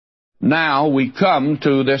Now we come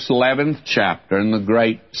to this 11th chapter in the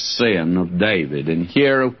great sin of David. And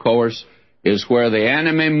here, of course, is where the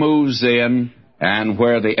enemy moves in and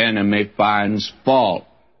where the enemy finds fault.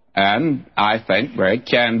 And I think, very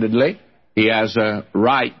candidly, he has a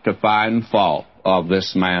right to find fault of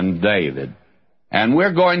this man David. And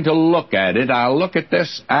we're going to look at it. I'll look at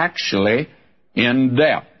this actually in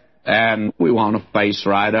depth. And we want to face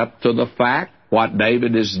right up to the fact what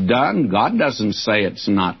David has done. God doesn't say it's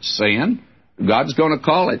not sin. God's going to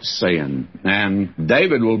call it sin. And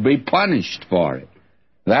David will be punished for it.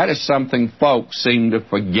 That is something folks seem to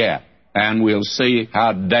forget. And we'll see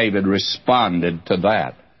how David responded to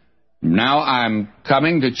that. Now I'm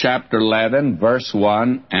coming to chapter 11, verse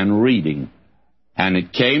 1, and reading. And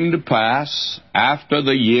it came to pass, after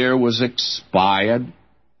the year was expired,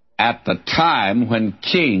 at the time when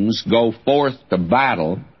kings go forth to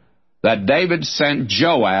battle, that David sent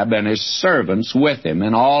Joab and his servants with him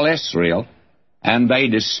and all Israel, and they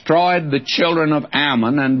destroyed the children of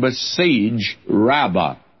Ammon and besieged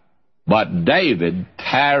Rabbah. But David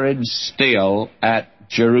tarried still at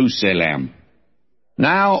Jerusalem.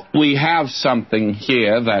 Now we have something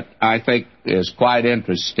here that I think is quite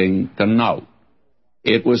interesting to note.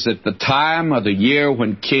 It was at the time of the year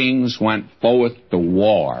when kings went forth to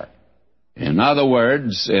war. In other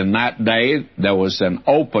words, in that day, there was an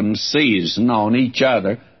open season on each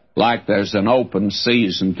other, like there's an open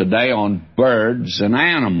season today on birds and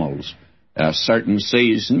animals. A certain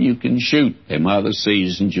season you can shoot them, other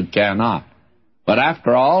seasons you cannot. But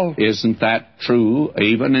after all, isn't that true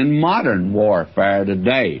even in modern warfare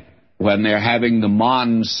today? When they're having the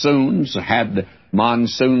monsoons, had the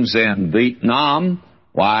monsoons in Vietnam,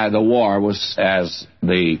 why the war was, as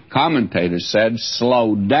the commentator said,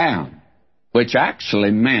 slowed down, which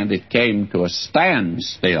actually meant it came to a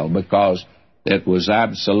standstill because it was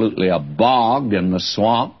absolutely a bog in the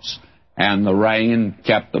swamps, and the rain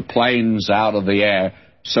kept the planes out of the air,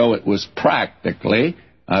 so it was practically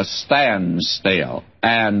a standstill.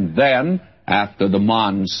 And then, after the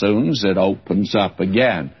monsoons, it opens up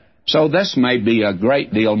again. So this may be a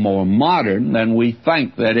great deal more modern than we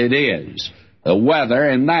think that it is. The weather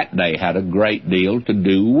in that day had a great deal to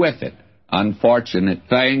do with it. Unfortunate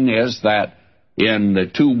thing is that in the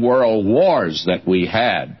two world wars that we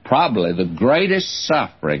had, probably the greatest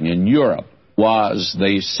suffering in Europe was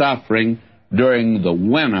the suffering during the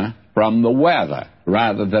winter from the weather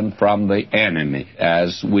rather than from the enemy.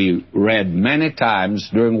 As we read many times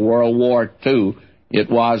during World War II, it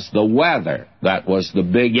was the weather that was the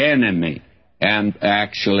big enemy and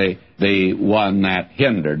actually the one that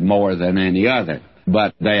hindered more than any other.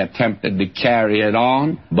 But they attempted to carry it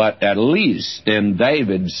on. But at least in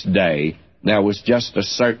David's day, there was just a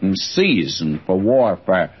certain season for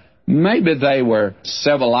warfare. Maybe they were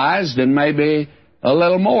civilized and maybe a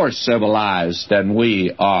little more civilized than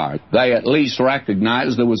we are. They at least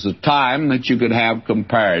recognized there was a time that you could have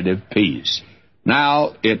comparative peace.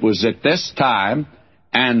 Now, it was at this time,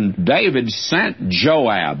 and David sent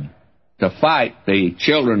Joab to fight the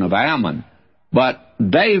children of Ammon, but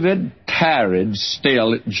David tarried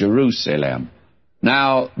still at Jerusalem.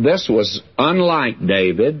 Now, this was unlike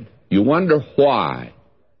David. You wonder why.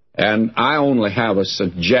 And I only have a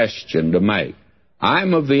suggestion to make.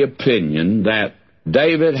 I'm of the opinion that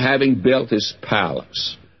David, having built his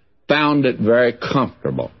palace, found it very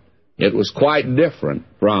comfortable. It was quite different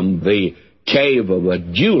from the cave of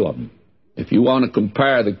Adullam. If you want to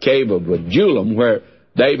compare the cave of Adullam, where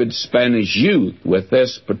David spent his youth, with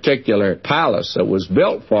this particular palace that was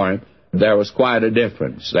built for him, there was quite a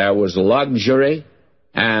difference. There was luxury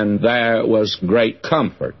and there was great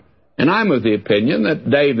comfort. And I'm of the opinion that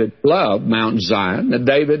David loved Mount Zion, that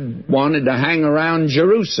David wanted to hang around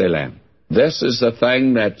Jerusalem. This is the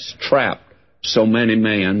thing that's trapped so many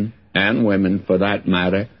men and women, for that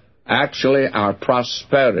matter. Actually, our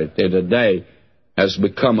prosperity today has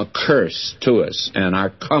become a curse to us, and our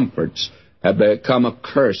comforts have become a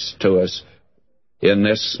curse to us in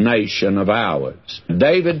this nation of ours.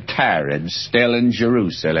 David tarried still in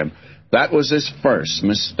Jerusalem. That was his first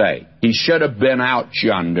mistake. He should have been out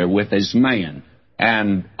yonder with his men.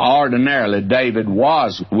 And ordinarily, David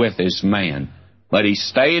was with his men. But he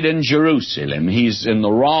stayed in Jerusalem. He's in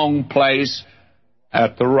the wrong place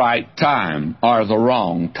at the right time, or the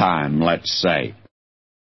wrong time, let's say.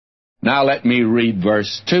 Now let me read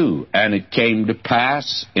verse 2. And it came to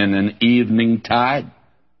pass in an evening tide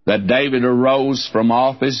that David arose from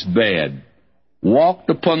off his bed, walked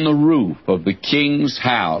upon the roof of the king's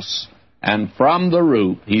house, and from the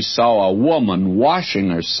roof he saw a woman washing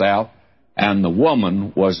herself, and the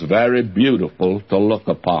woman was very beautiful to look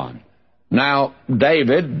upon. Now,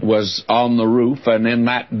 David was on the roof, and in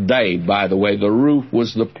that day, by the way, the roof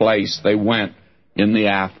was the place they went in the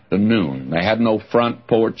afternoon. They had no front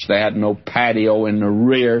porch. They had no patio in the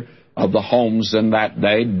rear of the homes in that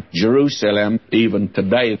day. Jerusalem, even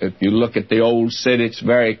today, if you look at the old city, it's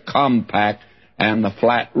very compact, and the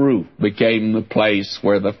flat roof became the place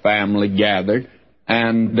where the family gathered,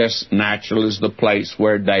 and this naturally is the place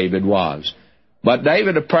where David was. But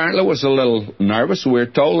David apparently was a little nervous. We're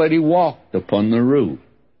told that he walked upon the roof.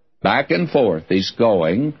 Back and forth he's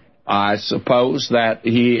going. I suppose that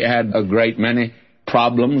he had a great many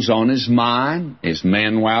problems on his mind. His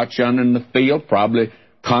men were out yonder in the field, probably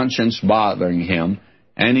conscience bothering him.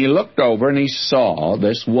 And he looked over and he saw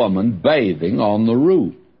this woman bathing on the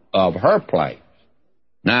roof of her place.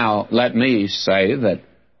 Now, let me say that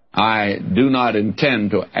I do not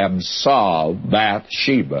intend to absolve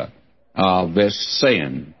Bathsheba of this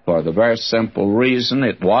sin, for the very simple reason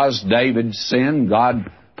it was David's sin.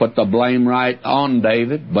 God put the blame right on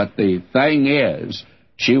David, but the thing is,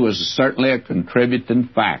 she was certainly a contributing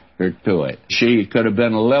factor to it. She could have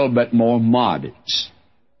been a little bit more modest.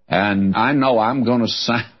 And I know I'm going to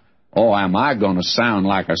sound, am I going to sound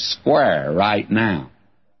like a square right now?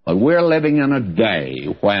 But we're living in a day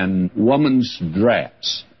when woman's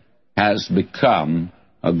dress has become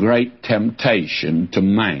a great temptation to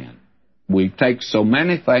man. We take so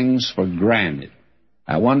many things for granted.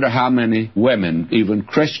 I wonder how many women, even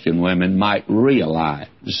Christian women, might realize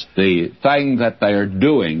the thing that they are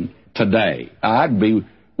doing today. I'd be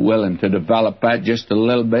willing to develop that just a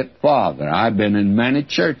little bit farther. I've been in many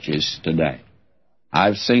churches today.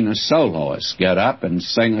 I've seen a soloist get up and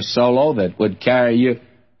sing a solo that would carry you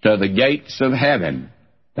to the gates of heaven.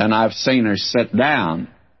 Then I've seen her sit down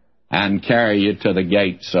and carry you to the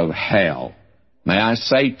gates of hell. May I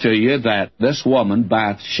say to you that this woman,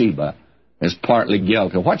 Bathsheba, is partly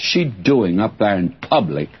guilty. What's she doing up there in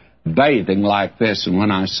public, bathing like this? And when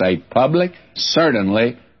I say public,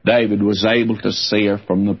 certainly David was able to see her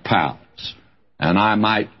from the palace. And I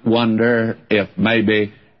might wonder if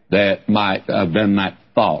maybe that might have been that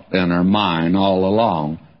thought in her mind all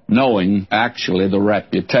along, knowing actually the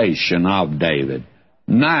reputation of David.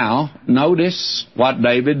 Now, notice what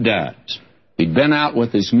David does. He'd been out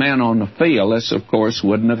with his men on the field. This, of course,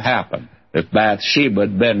 wouldn't have happened. If Bathsheba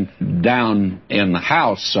had been down in the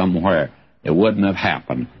house somewhere, it wouldn't have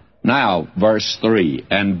happened. Now, verse 3,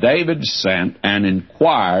 and David sent and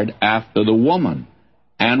inquired after the woman.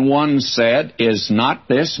 And one said, is not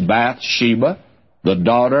this Bathsheba, the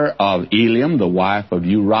daughter of Eliam, the wife of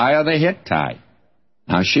Uriah the Hittite?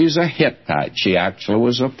 Now, she's a Hittite. She actually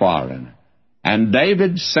was a foreigner. And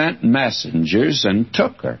David sent messengers and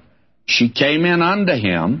took her. She came in unto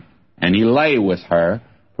him, and he lay with her,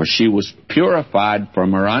 for she was purified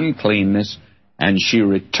from her uncleanness, and she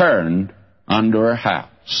returned unto her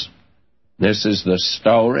house. This is the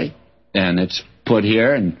story, and it's put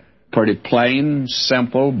here in pretty plain,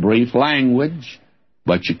 simple, brief language,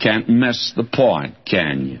 but you can't miss the point,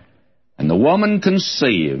 can you? And the woman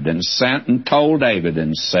conceived and sent and told David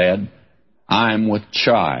and said, I am with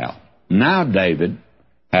child. Now David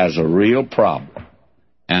has a real problem.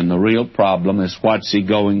 And the real problem is what's he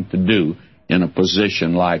going to do in a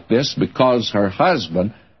position like this, because her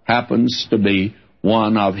husband happens to be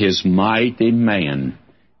one of his mighty men,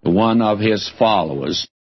 one of his followers.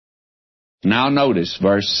 Now notice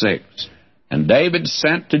verse 6. And David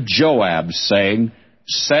sent to Joab, saying,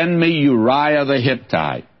 send me Uriah the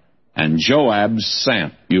Hittite. And Joab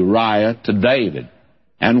sent Uriah to David.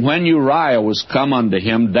 And when Uriah was come unto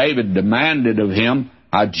him, David demanded of him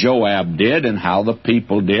how Joab did and how the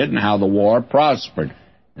people did and how the war prospered.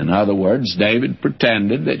 In other words, David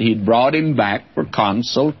pretended that he'd brought him back for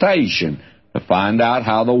consultation to find out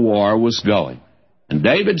how the war was going. And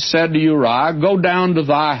David said to Uriah, go down to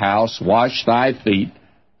thy house, wash thy feet.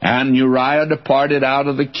 And Uriah departed out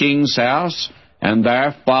of the king's house, and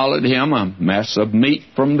there followed him a mess of meat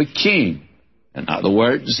from the king. In other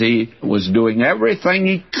words, he was doing everything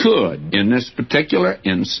he could in this particular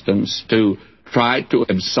instance to try to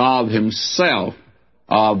absolve himself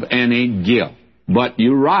of any guilt. But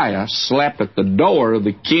Uriah slept at the door of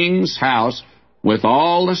the king's house with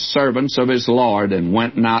all the servants of his lord, and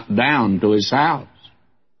went not down to his house.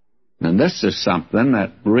 And this is something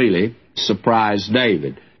that really surprised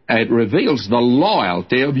David. It reveals the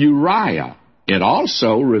loyalty of Uriah. It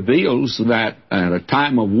also reveals that at a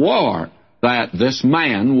time of war, that this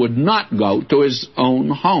man would not go to his own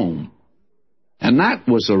home. And that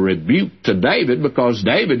was a rebuke to David, because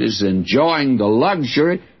David is enjoying the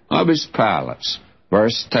luxury of his palace.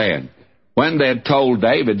 Verse 10, when they had told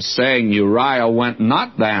David, saying, Uriah went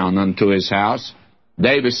not down unto his house,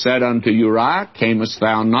 David said unto Uriah, Camest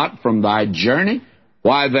thou not from thy journey?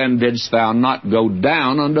 Why then didst thou not go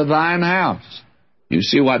down unto thine house? You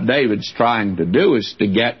see, what David's trying to do is to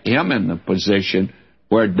get him in the position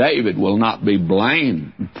where David will not be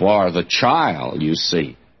blamed for the child, you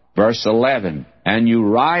see. Verse 11, And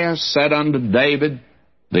Uriah said unto David,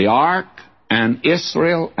 The ark and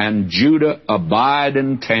Israel and Judah abide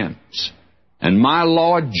in tents, and my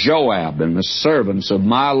lord Joab and the servants of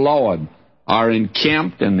my lord are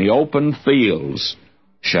encamped in the open fields.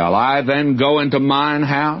 Shall I then go into mine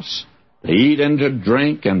house, to eat and to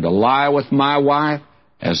drink, and to lie with my wife?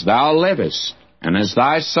 As thou livest, and as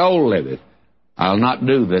thy soul liveth, I'll not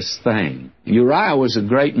do this thing. Uriah was a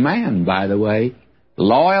great man, by the way,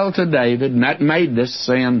 loyal to David, and that made this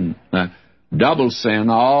sin, double sin,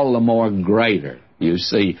 all the more greater. You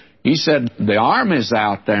see, he said, the army's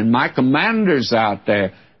out there, and my commander's out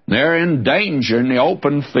there. They're in danger in the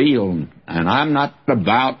open field, and I'm not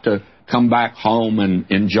about to come back home and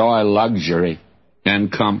enjoy luxury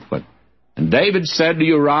and comfort. And David said to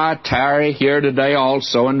Uriah, Tarry here today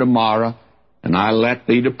also and tomorrow, and I let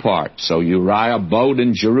thee depart. So Uriah abode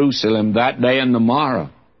in Jerusalem that day and the morrow.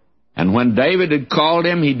 And when David had called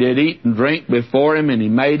him, he did eat and drink before him, and he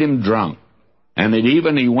made him drunk. And at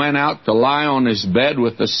even he went out to lie on his bed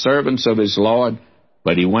with the servants of his Lord,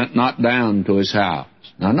 but he went not down to his house.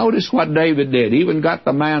 Now notice what David did. He even got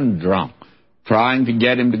the man drunk, trying to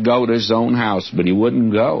get him to go to his own house, but he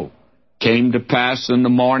wouldn't go. Came to pass in the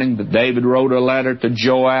morning that David wrote a letter to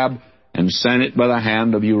Joab and sent it by the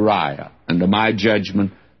hand of Uriah. And to my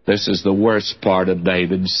judgment, this is the worst part of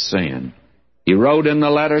David's sin. He wrote in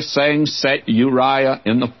the letter saying, Set Uriah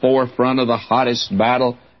in the forefront of the hottest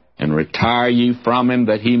battle, and retire ye from him,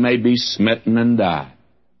 that he may be smitten and die.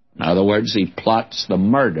 In other words, he plots the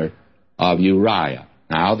murder of Uriah.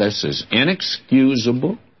 Now, this is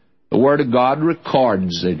inexcusable. The Word of God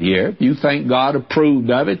records it here. If you think God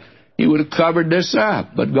approved of it, He would have covered this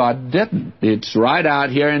up, but God didn't. It's right out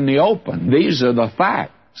here in the open. These are the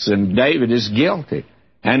facts, and David is guilty.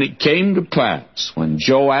 And it came to pass, when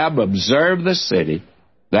Joab observed the city,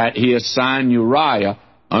 that he assigned Uriah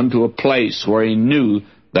unto a place where he knew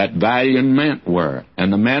that valiant men were.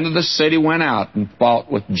 And the men of the city went out and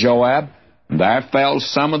fought with Joab, and there fell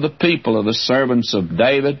some of the people of the servants of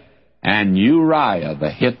David, and Uriah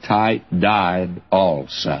the Hittite died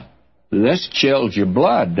also. This chills your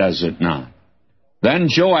blood, does it not? Then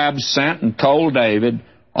Joab sent and told David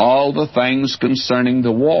all the things concerning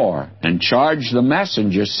the war, and charged the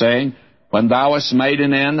messenger, saying, When thou hast made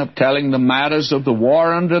an end of telling the matters of the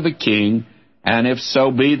war unto the king, and if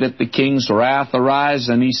so be that the king's wrath arise,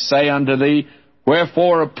 and he say unto thee,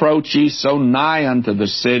 Wherefore approach ye so nigh unto the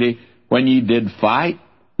city when ye did fight?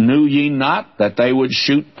 Knew ye not that they would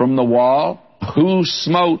shoot from the wall? Who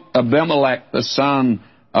smote Abimelech the son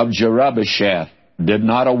of Jerubbesheth? Did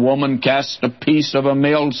not a woman cast a piece of a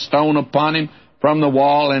millstone upon him from the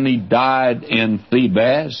wall, and he died in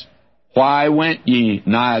Thebez? Why went ye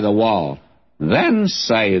nigh the wall? Then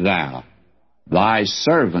say thou, Thy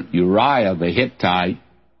servant Uriah the Hittite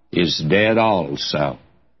is dead also.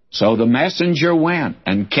 So the messenger went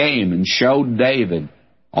and came and showed David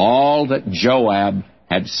all that Joab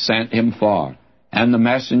had sent him for. And the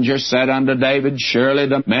messenger said unto David, Surely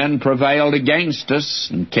the men prevailed against us,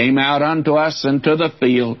 and came out unto us into the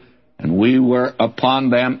field, and we were upon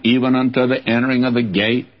them even unto the entering of the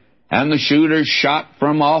gate. And the shooters shot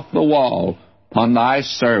from off the wall upon thy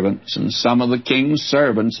servants, and some of the king's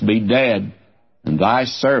servants be dead, and thy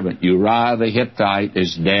servant Uriah the Hittite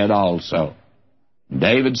is dead also.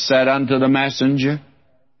 David said unto the messenger,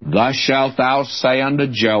 Thus shalt thou say unto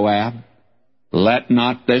Joab, Let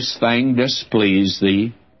not this thing displease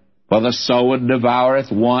thee, for the sword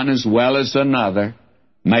devoureth one as well as another.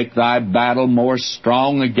 Make thy battle more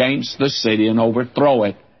strong against the city, and overthrow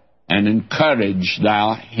it, and encourage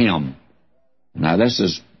thou him. Now this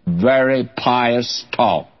is very pious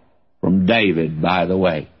talk from David, by the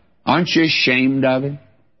way. Aren't you ashamed of him?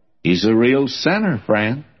 He's a real sinner,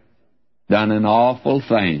 friend. Done an awful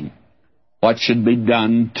thing. What should be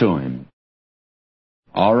done to him?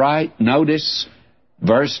 All right, notice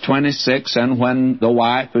verse 26, And when the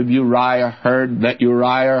wife of Uriah heard that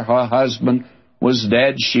Uriah her husband was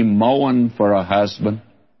dead, she mourned for her husband.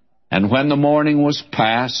 And when the morning was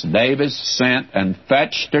past, David sent and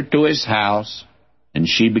fetched her to his house, and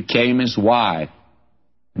she became his wife,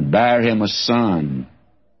 and bare him a son.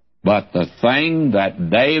 But the thing that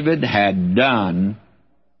David had done,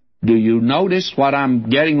 do you notice what I'm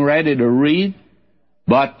getting ready to read?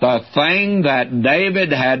 But the thing that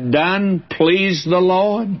David had done pleased the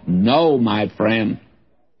Lord? No, my friend.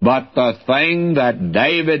 But the thing that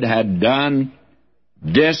David had done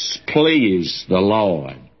displeased the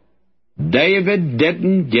Lord. David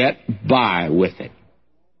didn't get by with it.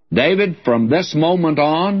 David, from this moment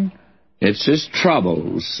on, it's his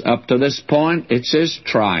troubles. Up to this point, it's his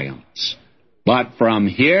triumphs. But from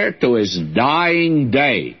here to his dying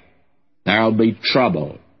day, there'll be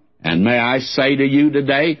trouble. And may I say to you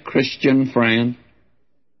today, Christian friend,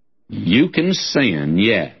 you can sin,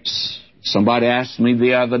 yes. Somebody asked me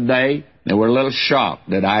the other day, they were a little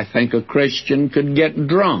shocked that I think a Christian could get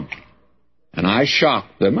drunk. And I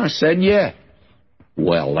shocked them. I said, yeah.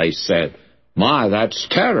 Well, they said, my, that's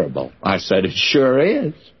terrible. I said, it sure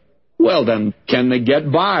is. Well, then, can they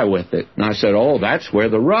get by with it? And I said, oh, that's where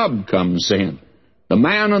the rub comes in. The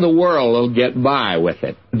man of the world will get by with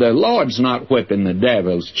it. The Lord's not whipping the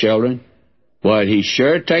devil's children, but he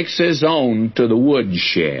sure takes his own to the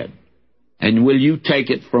woodshed. And will you take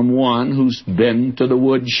it from one who's been to the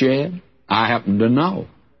woodshed? I happen to know.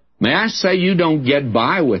 May I say you don't get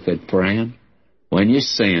by with it, friend, when you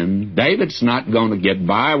sin. David's not going to get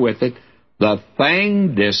by with it. The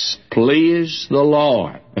thing displeased the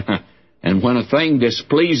Lord. And when a thing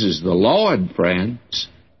displeases the Lord, friends,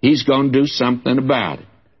 he's going to do something about it.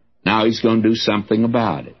 Now he's going to do something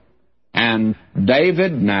about it. And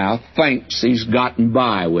David now thinks he's gotten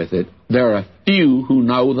by with it. There are few who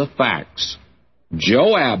know the facts.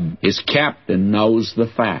 Joab, his captain, knows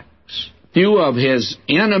the facts. Few of his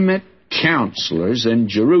intimate counselors in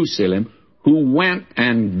Jerusalem who went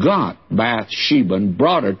and got Bathsheba and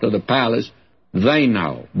brought her to the palace, they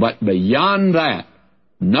know. But beyond that,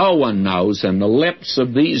 no one knows, and the lips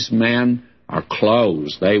of these men are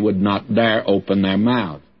closed. They would not dare open their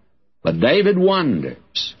mouth. But David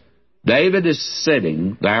wonders. David is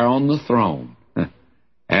sitting there on the throne,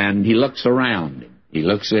 and he looks around him. He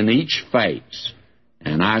looks in each face.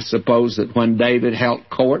 And I suppose that when David held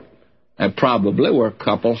court, there probably were a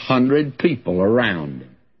couple hundred people around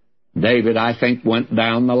him. David, I think, went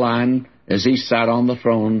down the line as he sat on the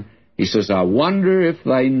throne. He says, I wonder if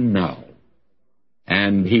they know.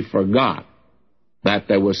 And he forgot that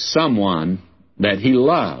there was someone that he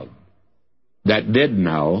loved that did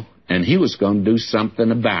know, and he was going to do something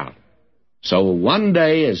about it. So one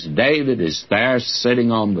day, as David is there sitting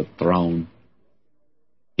on the throne,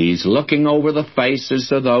 he's looking over the faces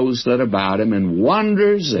of those that are about him and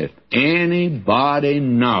wonders if anybody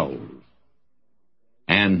knows.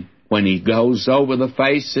 And when he goes over the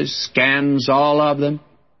faces, scans all of them,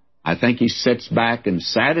 I think he sits back in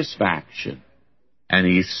satisfaction. And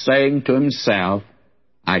he's saying to himself,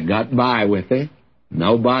 I got by with it.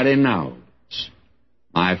 Nobody knows.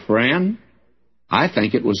 My friend, I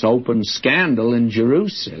think it was open scandal in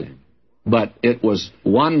Jerusalem. But it was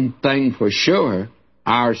one thing for sure.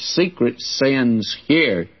 Our secret sins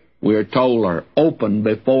here, we're told, are open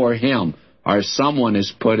before Him. Or someone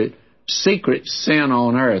has put it, secret sin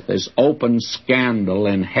on earth is open scandal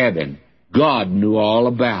in heaven. God knew all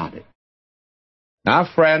about it. Now,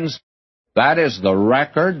 friends, that is the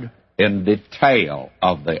record in detail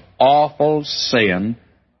of the awful sin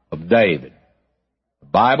of David. The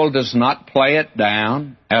Bible does not play it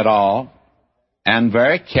down at all. And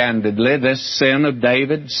very candidly, this sin of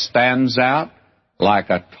David stands out like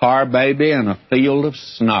a tar baby in a field of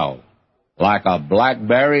snow, like a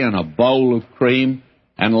blackberry in a bowl of cream,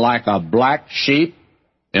 and like a black sheep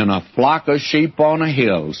in a flock of sheep on a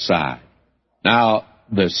hillside. Now,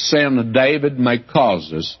 the sin of David may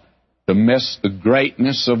cause us to miss the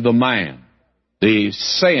greatness of the man. The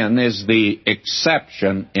sin is the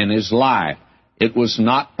exception in his life. It was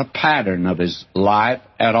not the pattern of his life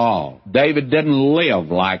at all. David didn't live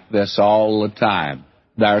like this all the time.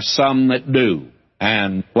 There are some that do.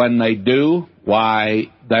 And when they do,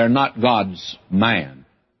 why, they're not God's man.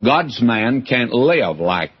 God's man can't live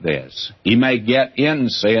like this. He may get in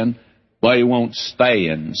sin, but he won't stay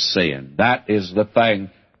in sin. That is the thing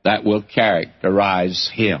that will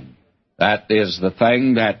characterize him. That is the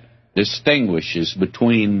thing that distinguishes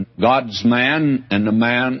between God's man and the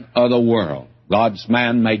man of the world. God's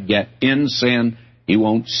man may get in sin, he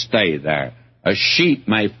won't stay there. A sheep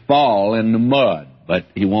may fall in the mud, but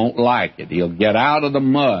he won't like it. He'll get out of the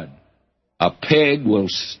mud. A pig will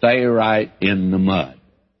stay right in the mud.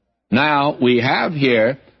 Now, we have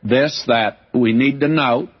here this that we need to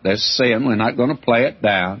note, this sin. We're not going to play it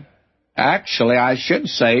down. Actually, I should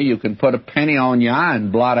say you can put a penny on your eye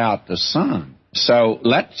and blot out the sun. So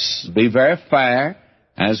let's be very fair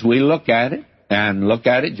as we look at it, and look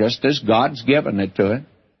at it just as God's given it to it.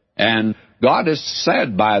 And God has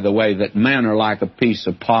said, by the way, that men are like a piece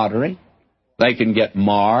of pottery. They can get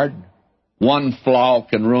marred. One flaw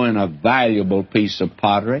can ruin a valuable piece of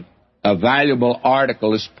pottery. A valuable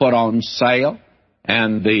article is put on sale,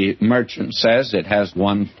 and the merchant says it has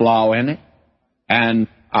one flaw in it. And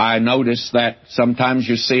I notice that sometimes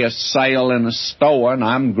you see a sale in a store, and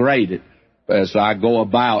I'm great as I go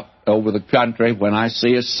about over the country. When I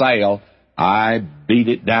see a sale, I beat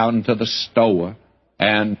it down to the store,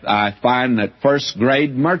 and I find that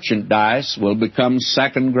first-grade merchandise will become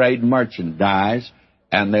second-grade merchandise,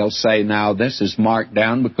 and they'll say, now, this is marked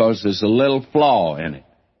down because there's a little flaw in it.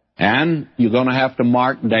 And you're going to have to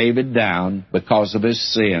mark David down because of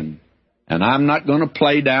his sin. And I'm not going to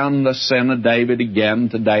play down the sin of David again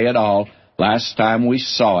today at all. Last time we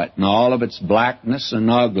saw it in all of its blackness and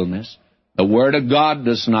ugliness. The Word of God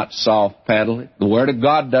does not soft-pedal it. The Word of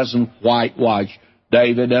God doesn't whitewash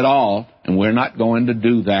David at all, and we're not going to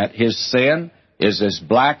do that. His sin is as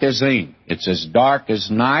black as ink. It's as dark as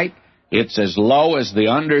night. It's as low as the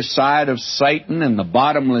underside of Satan in the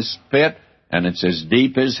bottomless pit, and it's as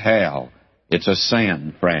deep as hell. It's a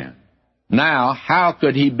sin, friend. Now, how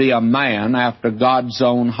could he be a man after God's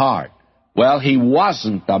own heart? Well, he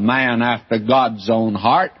wasn't a man after God's own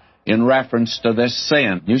heart in reference to this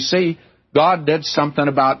sin. You see, God did something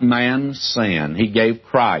about man's sin. He gave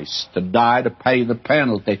Christ to die to pay the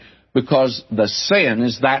penalty because the sin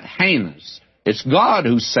is that heinous. It's God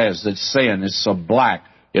who says that sin is so black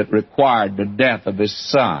it required the death of His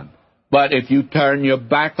Son. But if you turn your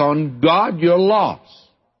back on God, you're lost.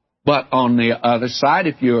 But on the other side,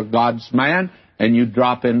 if you're God's man and you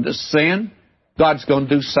drop into sin, God's going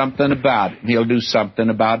to do something about it. He'll do something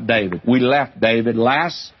about David. We left David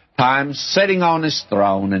last time sitting on his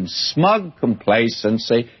throne in smug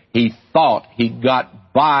complacency. He thought he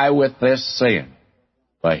got by with this sin.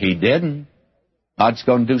 But he didn't. God's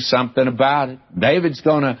going to do something about it. David's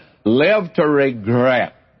going to live to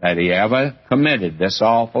regret that he ever committed this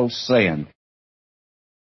awful sin.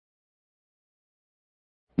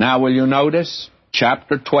 Now, will you notice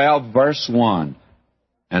chapter 12, verse 1?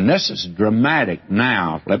 And this is dramatic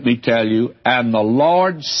now. Let me tell you, and the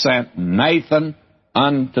Lord sent Nathan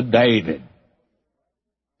unto David.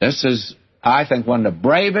 This is, I think, one of the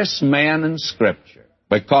bravest men in Scripture,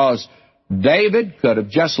 because David could have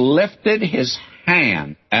just lifted his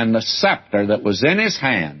hand and the scepter that was in his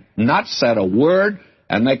hand, not said a word,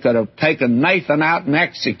 and they could have taken Nathan out and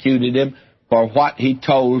executed him for what he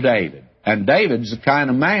told David. And David's the kind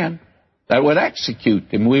of man that would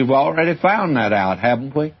execute him. We've already found that out,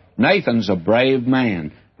 haven't we? Nathan's a brave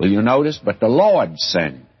man. Will you notice? But the Lord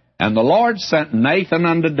sent him. And the Lord sent Nathan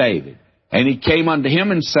unto David. And he came unto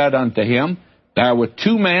him and said unto him, there were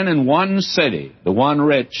two men in one city, the one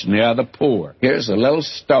rich and the other poor. Here's a little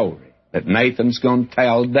story that Nathan's going to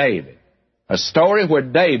tell David. A story where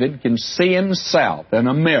David can see himself in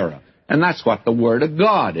a mirror. And that's what the Word of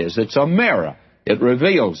God is. It's a mirror. It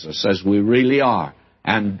reveals us as we really are.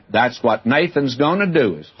 And that's what Nathan's going to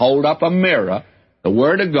do, is hold up a mirror, the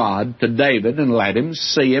Word of God, to David and let him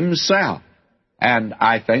see himself. And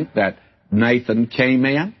I think that Nathan came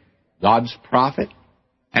in, God's prophet,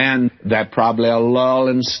 and there's probably a lull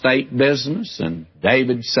in state business. And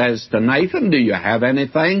David says to Nathan, do you have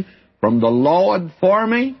anything from the Lord for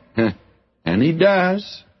me? And he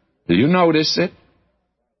does. Do you notice it?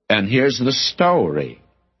 And here's the story.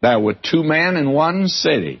 There were two men in one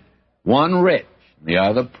city, one rich and the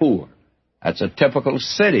other poor. That's a typical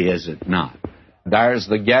city, is it not? There's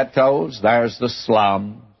the ghettos, there's the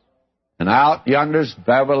slums, and out yonder's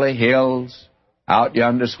Beverly Hills, out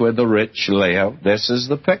yonder's where the rich live. This is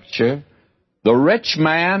the picture. The rich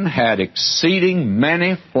man had exceeding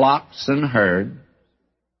many flocks and herds.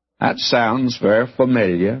 That sounds very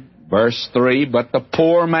familiar. Verse 3, but the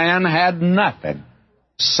poor man had nothing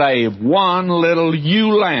save one little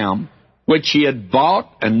ewe lamb, which he had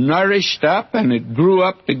bought and nourished up, and it grew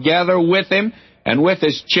up together with him, and with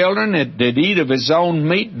his children it did eat of his own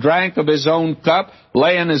meat, drank of his own cup,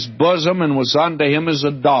 lay in his bosom, and was unto him as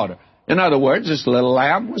a daughter. In other words, this little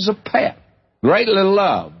lamb was a pet, greatly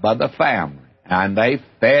loved by the family, and they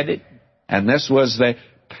fed it, and this was the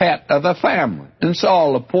pet of the family. And so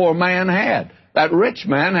all the poor man had. That rich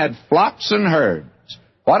man had flocks and herds.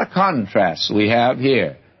 What a contrast we have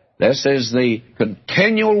here. This is the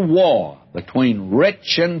continual war between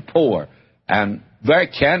rich and poor. And very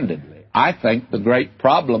candidly, I think the great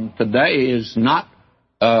problem today is not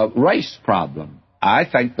a race problem. I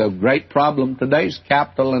think the great problem today is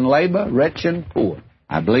capital and labor, rich and poor.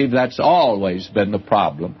 I believe that's always been the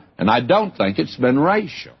problem. And I don't think it's been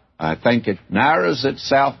racial. I think it narrows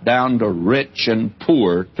itself down to rich and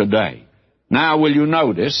poor today. Now, will you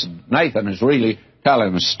notice, Nathan is really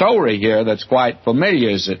telling a story here that's quite familiar,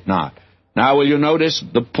 is it not? Now, will you notice,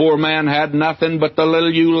 the poor man had nothing but the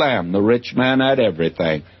little ewe lamb. The rich man had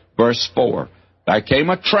everything. Verse 4, there came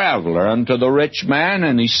a traveler unto the rich man,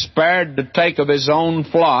 and he spared to take of his own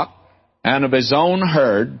flock and of his own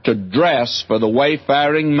herd to dress for the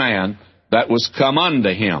wayfaring man that was come unto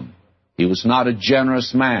him. He was not a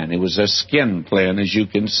generous man. He was a skinflint, as you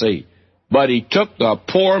can see. But he took the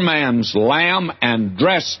poor man's lamb and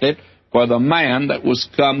dressed it for the man that was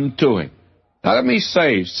come to him. Now, let me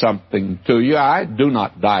say something to you. I do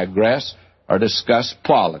not digress or discuss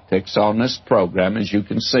politics on this program, as you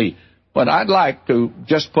can see. But I'd like to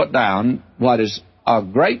just put down what is a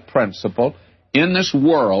great principle in this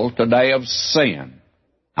world today of sin.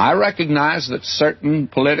 I recognize that certain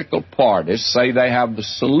political parties say they have the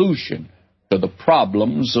solution to the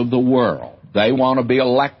problems of the world. They want to be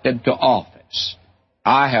elected to office.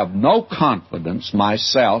 I have no confidence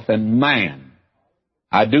myself in man.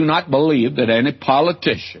 I do not believe that any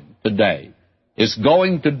politician today is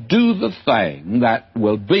going to do the thing that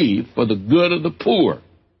will be for the good of the poor.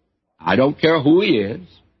 I don't care who he is,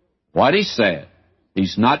 what he said.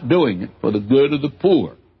 He's not doing it for the good of the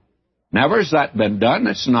poor. Never has that been done.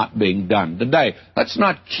 It's not being done today. Let's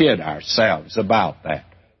not kid ourselves about that.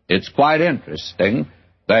 It's quite interesting.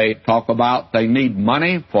 They talk about they need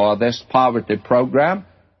money for this poverty program.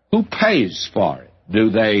 Who pays for it? Do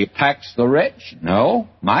they tax the rich? No.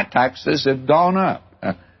 My taxes have gone up.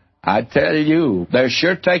 I tell you, they're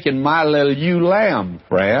sure taking my little ewe lamb,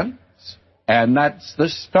 friends. And that's the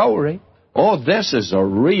story. Oh, this is a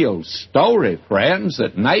real story, friends,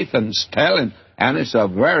 that Nathan's telling. And it's a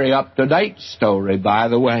very up-to-date story, by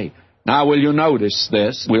the way. Now, will you notice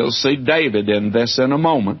this? We'll see David in this in a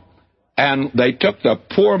moment. And they took the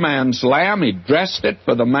poor man's lamb, he dressed it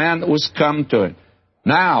for the man that was come to him.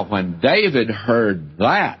 Now, when David heard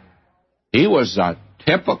that, he was a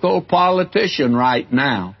typical politician right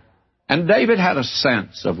now. And David had a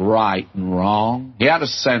sense of right and wrong. He had a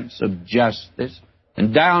sense of justice.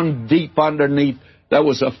 And down deep underneath, there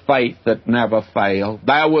was a faith that never failed.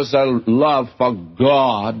 There was a love for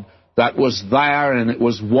God that was there, and it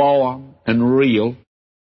was warm and real.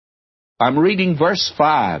 I'm reading verse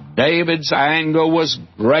 5. David's anger was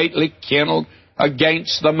greatly kindled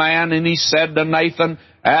against the man, and he said to Nathan,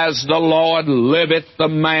 As the Lord liveth, the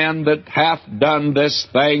man that hath done this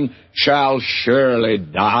thing shall surely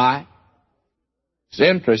die. It's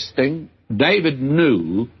interesting. David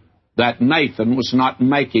knew that Nathan was not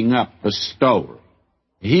making up the story.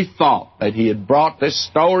 He thought that he had brought this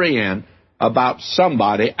story in about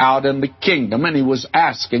somebody out in the kingdom, and he was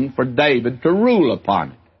asking for David to rule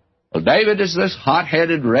upon it. Well, David is this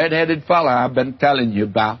hot-headed, red-headed fellow I've been telling you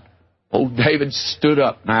about. Old David stood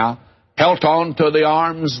up now, held on to the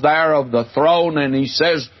arms there of the throne, and he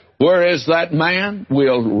says, Where is that man?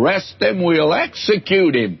 We'll arrest him, we'll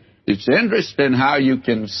execute him. It's interesting how you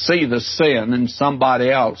can see the sin and somebody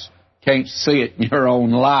else can't see it in your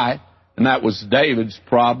own life. And that was David's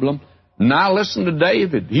problem. Now listen to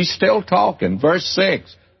David. He's still talking. Verse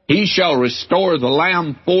 6. He shall restore the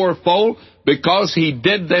lamb fourfold because he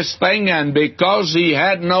did this thing and because he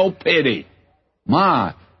had no pity.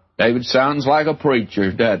 My, David sounds like a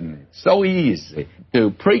preacher, doesn't he? So easy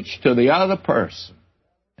to preach to the other person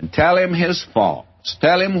and tell him his faults,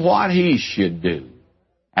 tell him what he should do,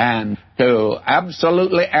 and to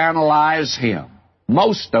absolutely analyze him.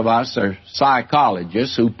 Most of us are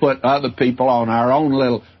psychologists who put other people on our own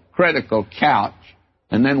little critical couch,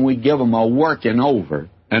 and then we give them a working over.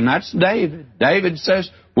 And that's David. David says,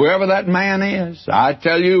 wherever that man is, I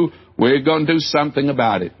tell you, we're going to do something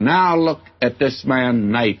about it. Now look at this man,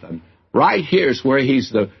 Nathan. Right here's where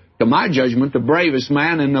he's, to my judgment, the bravest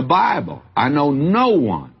man in the Bible. I know no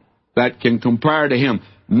one that can compare to him.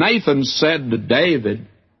 Nathan said to David,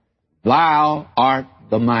 Thou art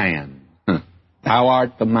the man. Thou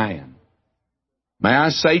art the man. May I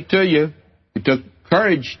say to you, it took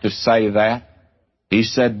courage to say that. He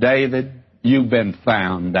said, David, you've been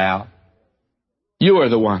found out. You are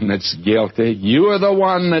the one that's guilty. You are the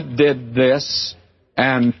one that did this.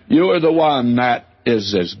 And you are the one that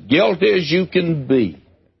is as guilty as you can be.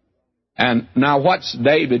 And now what's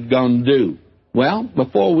David going to do? Well,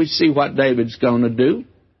 before we see what David's going to do,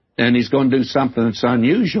 and he's going to do something that's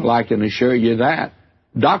unusual, I can assure you that.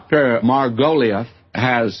 Dr. Margoliouth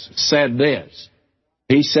has said this.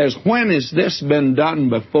 He says, when has this been done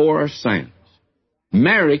before or since?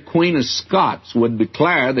 Mary, Queen of Scots, would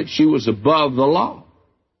declare that she was above the law.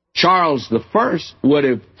 Charles I would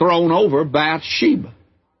have thrown over Bathsheba.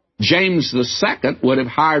 James II would have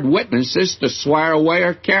hired witnesses to swear away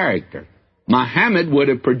her character. Muhammad would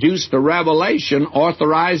have produced a revelation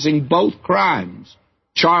authorizing both crimes.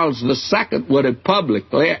 Charles II would have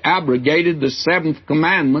publicly abrogated the seventh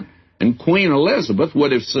commandment, and Queen Elizabeth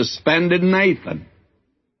would have suspended Nathan.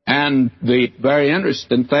 And the very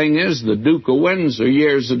interesting thing is the Duke of Windsor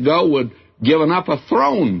years ago would given up a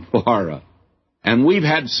throne for her. And we've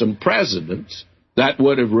had some presidents that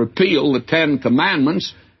would have repealed the Ten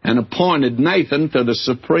Commandments and appointed Nathan to the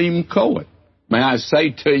Supreme Court. May I say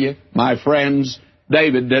to you, my friends,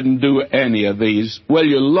 David didn't do any of these. Will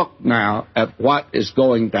you look now at what is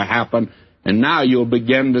going to happen? And now you'll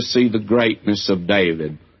begin to see the greatness of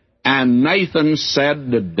David. And Nathan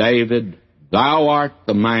said to David, Thou art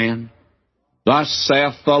the man. Thus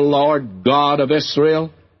saith the Lord God of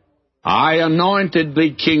Israel, I anointed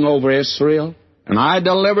thee king over Israel, and I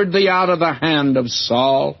delivered thee out of the hand of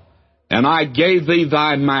Saul, and I gave thee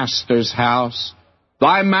thy master's house,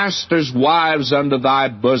 thy master's wives unto thy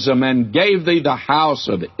bosom, and gave thee the house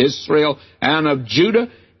of Israel and of Judah.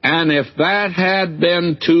 And if that had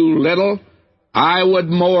been too little, I would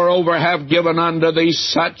moreover have given unto thee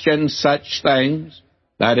such and such things.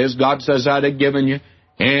 That is, God says, I'd have given you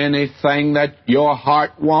anything that your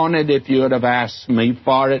heart wanted if you would have asked me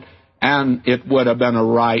for it, and it would have been a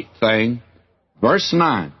right thing. Verse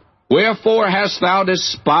 9, Wherefore hast thou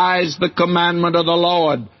despised the commandment of the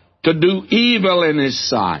Lord, to do evil in his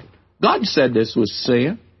sight? God said this was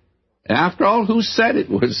sin. After all, who said it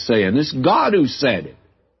was sin? It's God who said it.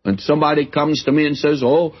 When somebody comes to me and says,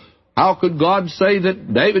 oh, how could God say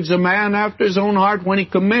that David's a man after his own heart when he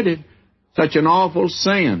committed such an awful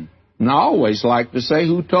sin? And I always like to say,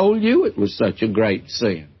 who told you it was such a great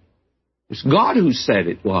sin? It's God who said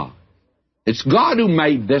it was. It's God who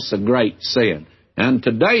made this a great sin. And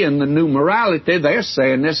today in the new morality, they're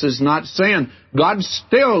saying this is not sin. God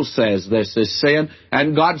still says this is sin,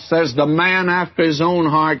 and God says the man after his own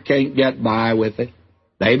heart can't get by with it.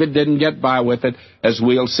 David didn't get by with it, as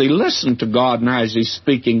we'll see. Listen to God now as he's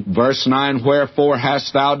speaking. Verse 9, Wherefore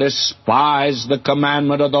hast thou despised the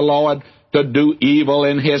commandment of the Lord, to do evil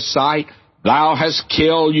in his sight? Thou hast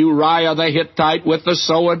killed Uriah the Hittite with the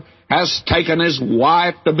sword, hast taken his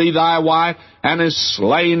wife to be thy wife, and hast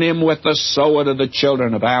slain him with the sword of the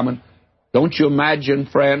children of Ammon. Don't you imagine,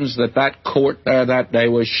 friends, that court there that day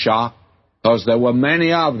was shocked? Because there were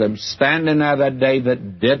many of them standing there that day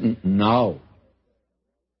that didn't know.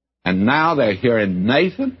 And now they're hearing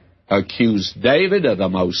Nathan accuse David of the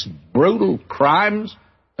most brutal crimes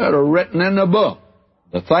that are written in the book.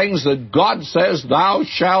 The things that God says, thou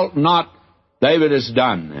shalt not, David has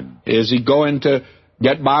done them. Is he going to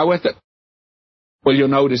get by with it? Well, you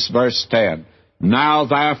notice verse 10. Now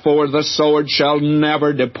therefore the sword shall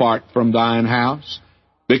never depart from thine house,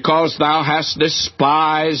 because thou hast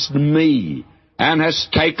despised me, and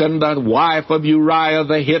hast taken the wife of Uriah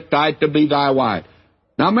the Hittite to be thy wife.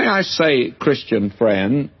 Now may I say, Christian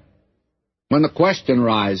friend, when the question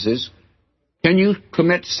rises, can you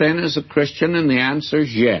commit sin as a Christian? And the answer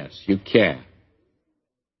is yes, you can.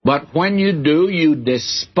 But when you do, you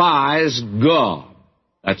despise God.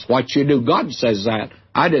 That's what you do. God says that.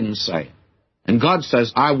 I didn't say it. And God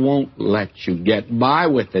says, I won't let you get by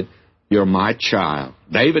with it. You're my child.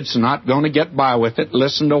 David's not going to get by with it.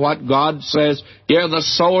 Listen to what God says. Here, the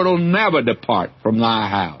sword will never depart from thy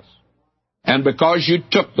house. And because you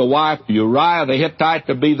took the wife of Uriah the Hittite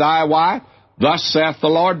to be thy wife, thus saith the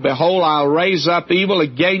Lord, Behold, I'll raise up evil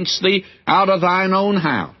against thee out of thine own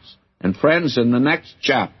house. And friends, in the next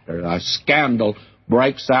chapter, a scandal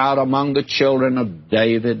breaks out among the children of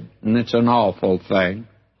David, and it's an awful thing.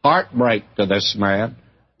 Heartbreak to this man.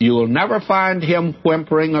 You will never find him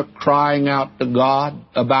whimpering or crying out to God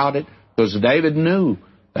about it, because David knew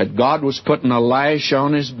that God was putting a lash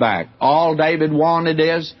on his back. All David wanted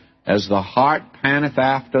is, as the hart panteth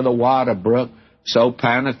after the water brook, so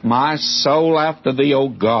panteth my soul after thee, O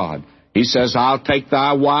God. He says, I'll take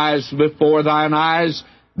thy wives before thine eyes,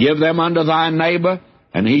 give them unto thy neighbor,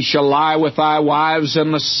 and he shall lie with thy wives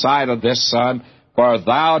in the sight of this sun. For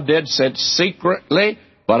thou didst it secretly,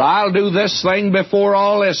 but I'll do this thing before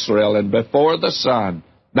all Israel and before the sun.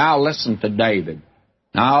 Now listen to David.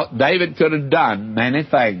 Now, David could have done many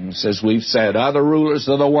things, as we've said. Other rulers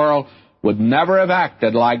of the world would never have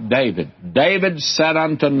acted like David. David said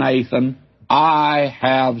unto Nathan, I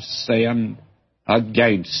have sinned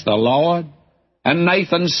against the Lord. And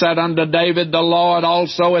Nathan said unto David, the Lord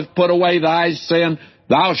also hath put away thy sin.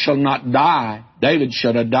 Thou shalt not die. David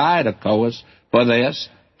should have died, of course, for this.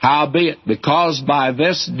 Howbeit, because by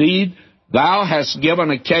this deed thou hast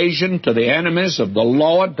given occasion to the enemies of the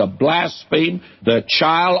Lord to blaspheme, the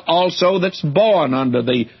child also that's born unto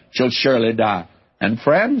thee shall surely die. And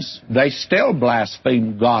friends, they still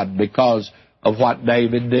blaspheme God because of what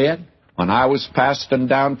David did. When I was pastoring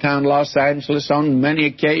downtown Los Angeles on many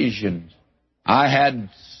occasions, I had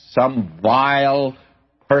some vile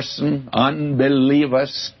person, unbeliever,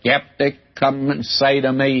 skeptic, come and say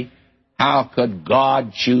to me, how could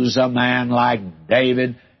God choose a man like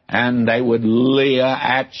David? And they would leer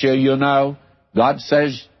at you, you know. God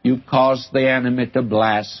says you caused the enemy to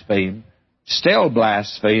blaspheme. Still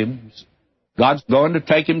blasphemes. God's going to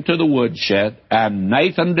take him to the woodshed. And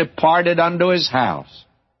Nathan departed unto his house.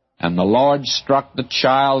 And the Lord struck the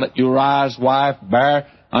child that Uriah's wife bare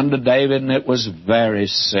unto David, and it was very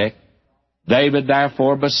sick. David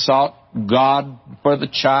therefore besought God for the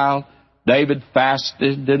child. David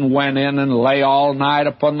fasted and went in and lay all night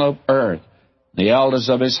upon the earth. The elders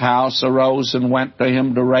of his house arose and went to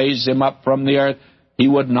him to raise him up from the earth. He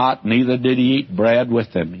would not, neither did he eat bread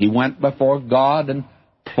with them. He went before God and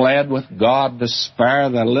pled with God to spare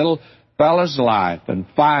the little fellow's life. And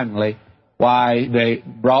finally, they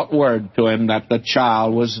brought word to him that the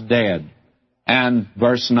child was dead. And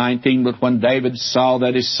verse 19, but when David saw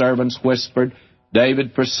that his servants whispered,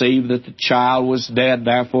 David perceived that the child was dead.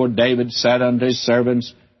 Therefore David said unto his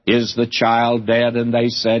servants, is the child dead? And they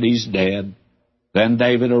said, he's dead. Then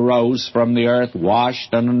David arose from the earth,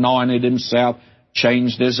 washed and anointed himself,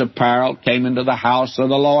 changed his apparel, came into the house of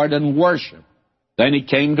the Lord and worshipped. Then he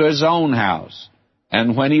came to his own house.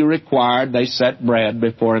 And when he required, they set bread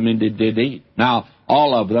before him, and he did eat. Now,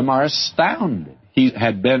 all of them are astounded. He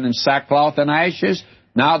had been in sackcloth and ashes.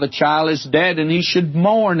 Now the child is dead, and he should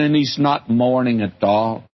mourn, and he's not mourning at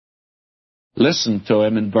all. Listen to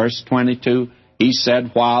him in verse 22. He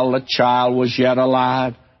said, while the child was yet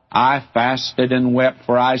alive, I fasted and wept,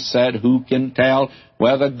 for I said, who can tell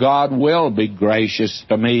whether God will be gracious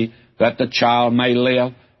to me, that the child may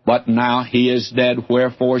live? But now he is dead,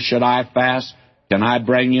 wherefore should I fast? Can I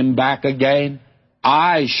bring him back again?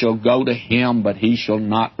 I shall go to him, but he shall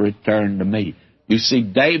not return to me. You see,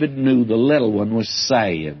 David knew the little one was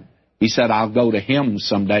saying. He said, I'll go to him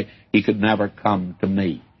someday. He could never come to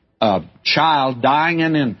me. A child dying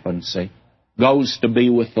in infancy goes to be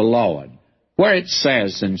with the Lord. Where it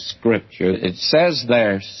says in Scripture, it says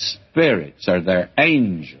their spirits or their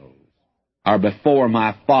angels are before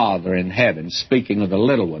my Father in heaven, speaking of the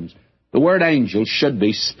little ones. The word angel should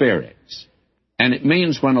be spirits. And it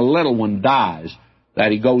means when a little one dies,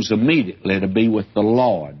 that he goes immediately to be with the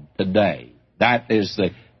Lord today. That is the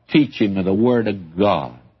teaching of the Word of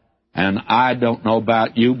God. And I don't know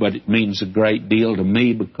about you, but it means a great deal to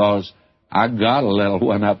me because I got a little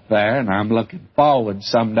one up there, and I'm looking forward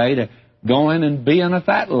someday to going and being with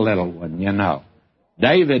that little one, you know.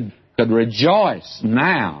 David could rejoice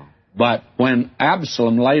now, but when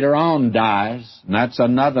Absalom later on dies, and that's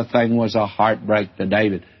another thing was a heartbreak to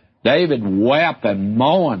David, David wept and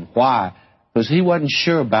moaned. Why? Because he wasn't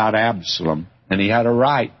sure about Absalom, and he had a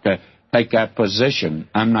right to take that position.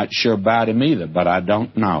 I'm not sure about him either, but I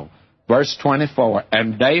don't know. Verse 24,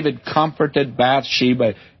 and David comforted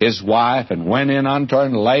Bathsheba, his wife, and went in unto her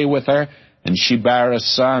and lay with her, and she bare a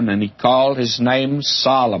son, and he called his name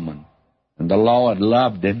Solomon. And the Lord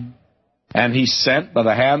loved him. And he sent by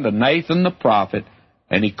the hand of Nathan the prophet,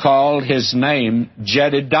 and he called his name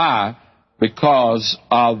Jedidiah, because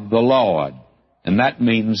of the Lord. And that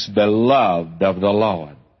means beloved of the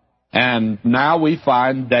Lord. And now we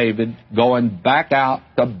find David going back out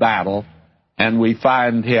to battle, and we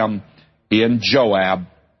find him in Joab.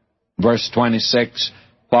 Verse 26,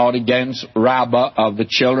 fought against Rabbah of the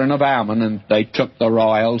children of Ammon, and they took the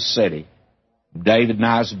royal city. David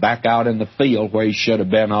now is back out in the field where he should have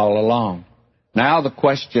been all along. Now the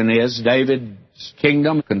question is, David's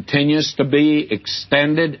kingdom continues to be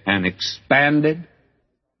extended and expanded,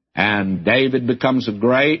 and David becomes a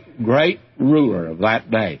great, great ruler of that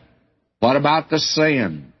day. What about the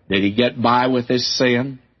sin? Did he get by with his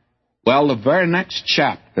sin? Well, the very next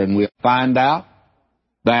chapter, and we'll find out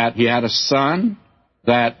that he had a son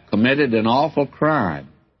that committed an awful crime,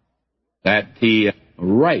 that he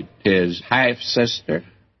raped his half-sister,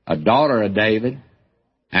 a daughter of David,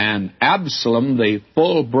 and Absalom, the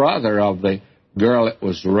full brother of the girl that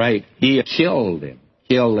was raped, he killed him,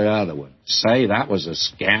 killed the other one. Say, that was a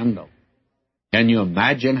scandal. Can you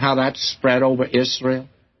imagine how that spread over Israel?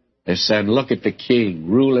 They said, look at the king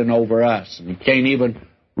ruling over us, and he can't even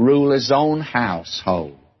rule his own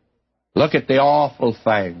household. Look at the awful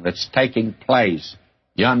thing that's taking place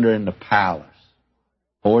yonder in the palace.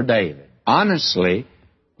 Poor David. Honestly,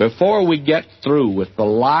 before we get through with the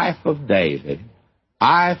life of David,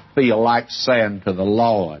 I feel like saying to the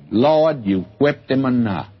Lord, Lord, you whipped him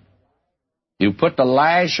enough. You put the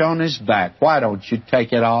lash on his back. Why don't you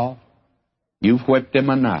take it off? You've whipped him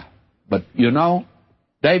enough. But, you know,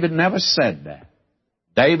 David never said that.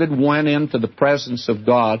 David went into the presence of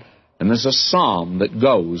God, and there's a psalm that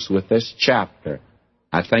goes with this chapter.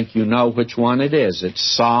 I think you know which one it is.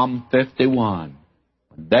 It's Psalm 51.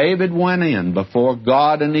 David went in before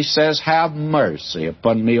God and he says, "Have mercy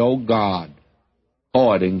upon me, O God,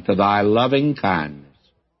 according to thy loving kindness.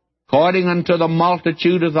 According unto the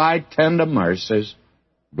multitude of thy tender mercies,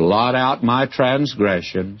 blot out my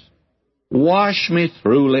transgressions. Wash me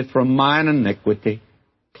thoroughly from mine iniquity.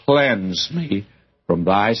 Cleanse me from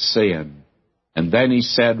thy sin." And then he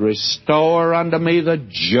said, "Restore unto me the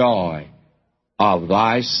joy of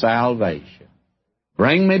thy salvation."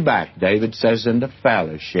 Bring me back, David says, into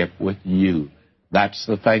fellowship with you. That's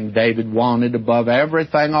the thing David wanted above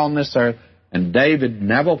everything on this earth. And David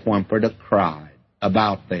never whimpered or cried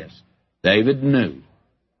about this. David knew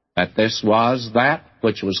that this was that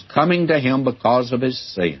which was coming to him because of his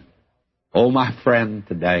sin. Oh, my friend,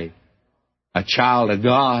 today, a child of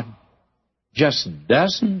God just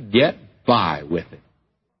doesn't get by with it.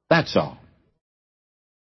 That's all.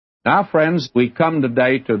 Now, friends, we come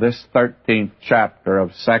today to this 13th chapter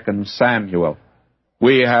of 2 Samuel.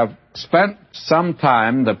 We have spent some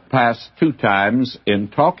time, the past two times, in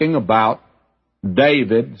talking about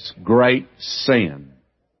David's great sin.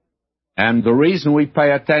 And the reason we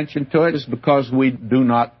pay attention to it is because we do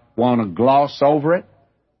not want to gloss over it.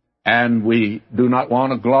 And we do not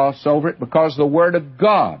want to gloss over it because the Word of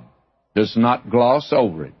God does not gloss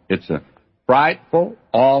over it. It's a frightful,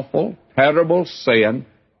 awful, terrible sin,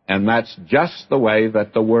 and that's just the way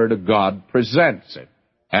that the Word of God presents it.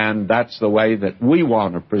 And that's the way that we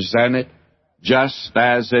want to present it, just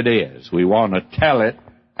as it is. We want to tell it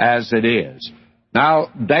as it is. Now,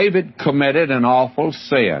 David committed an awful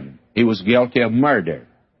sin. He was guilty of murder.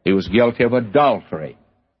 He was guilty of adultery.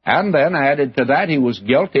 And then, added to that, he was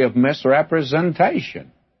guilty of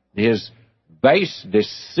misrepresentation. His base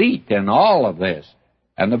deceit in all of this.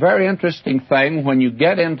 And the very interesting thing, when you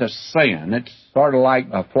get into sin, it's sort of like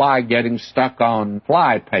a fly getting stuck on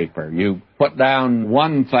fly paper. You put down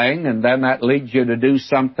one thing, and then that leads you to do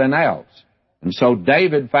something else. And so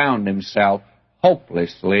David found himself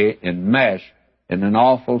hopelessly enmeshed in an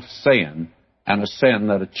awful sin, and a sin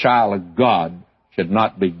that a child of God should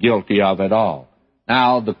not be guilty of at all.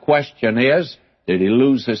 Now, the question is, did he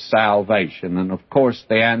lose his salvation? And, of course,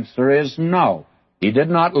 the answer is no. He did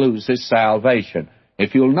not lose his salvation.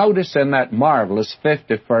 If you'll notice in that marvelous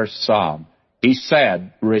 51st Psalm, he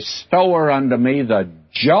said, "Restore unto me the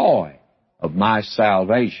joy of my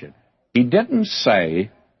salvation." He didn't say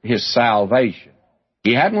his salvation.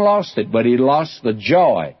 He hadn't lost it, but he lost the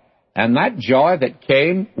joy. And that joy that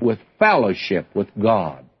came with fellowship with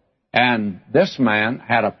God. And this man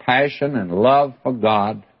had a passion and love for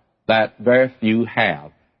God that very few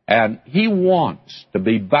have. And he wants to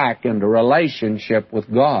be back into relationship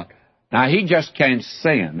with God. Now, he just can't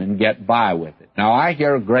sin and get by with it. Now, I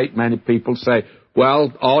hear a great many people say,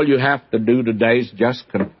 well, all you have to do today is just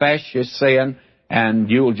confess your sin, and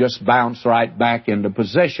you'll just bounce right back into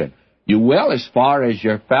position. You will as far as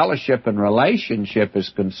your fellowship and relationship is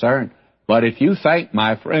concerned. But if you think,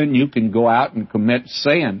 my friend, you can go out and commit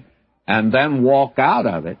sin and then walk out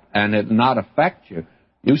of it and it not affect you,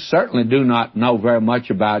 you certainly do not know very much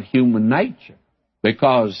about human nature.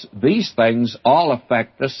 Because these things all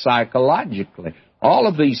affect us psychologically. All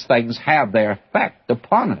of these things have their effect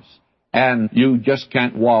upon us. And you just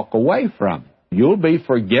can't walk away from it. You'll be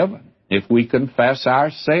forgiven if we confess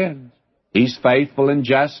our sins. He's faithful and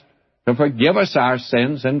just to forgive us our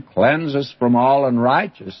sins and cleanse us from all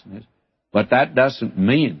unrighteousness. But that doesn't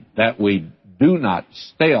mean that we do not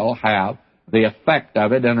still have the effect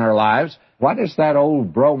of it in our lives. What is that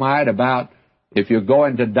old bromide about? If you're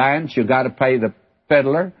going to dance, you've got to pay the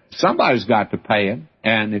fiddler. Somebody's got to pay him.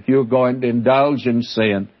 And if you're going to indulge in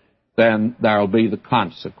sin, then there'll be the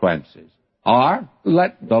consequences. Or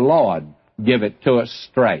let the Lord give it to us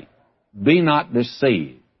straight. Be not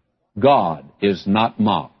deceived. God is not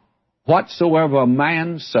mocked. Whatsoever a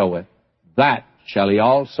man soweth, that shall he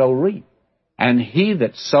also reap. And he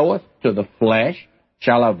that soweth to the flesh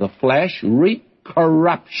shall of the flesh reap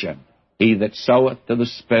corruption. He that soweth to the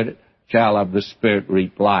Spirit shall of the Spirit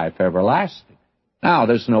reap life everlasting. Now,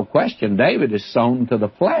 there's no question David is sown to the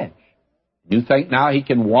flesh. You think now he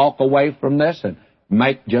can walk away from this and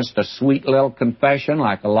make just a sweet little confession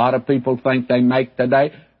like a lot of people think they make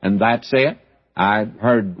today, and that's it? I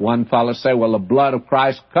heard one fellow say, well, the blood of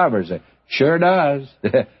Christ covers it. Sure does.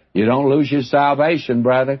 You don't lose your salvation,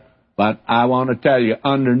 brother. But I want to tell you,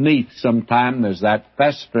 underneath sometime there's that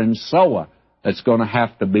festering sower that's going to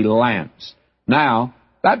have to be lanced. Now,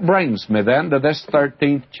 that brings me then to this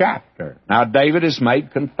 13th chapter. Now, David has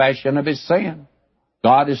made confession of his sin.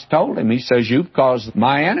 God has told him, he says, you've caused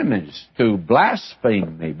my enemies to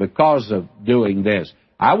blaspheme me because of doing this.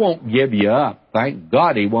 I won't give you up. Thank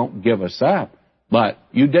God he won't give us up. But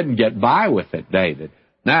you didn't get by with it, David.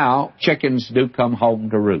 Now, chickens do come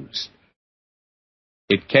home to roost.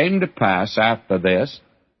 It came to pass after this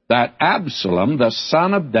that Absalom, the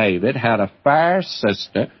son of David, had a fair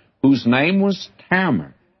sister whose name was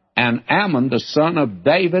Tamar. And Ammon, the son of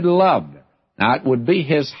David, loved her. Now, it would be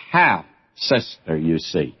his half-sister, you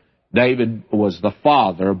see. David was the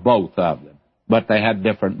father of both of them, but they had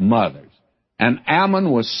different mothers. And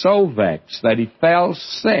Ammon was so vexed that he fell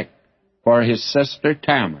sick for his sister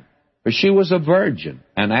Tamar, for she was a virgin,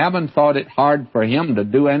 and Ammon thought it hard for him to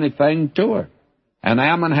do anything to her. And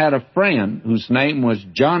Ammon had a friend whose name was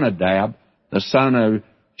Jonadab, the son of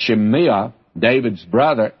Shimeah, David's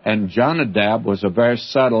brother, and Jonadab was a very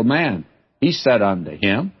subtle man. He said unto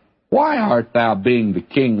him, Why art thou, being the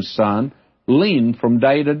king's son, lean from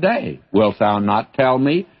day to day? Wilt thou not tell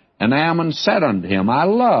me? And Ammon said unto him, I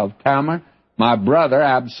love Tamar, my brother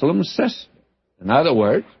Absalom's sister. In other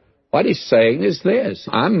words, what he's saying is this: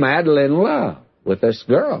 I'm madly in love with this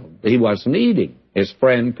girl. He wasn't eating. His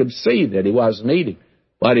friend could see that he wasn't eating,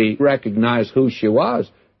 but he recognized who she was.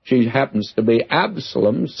 She happens to be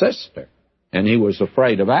Absalom's sister, and he was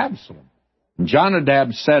afraid of Absalom. And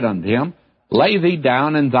Jonadab said unto him, Lay thee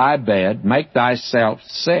down in thy bed, make thyself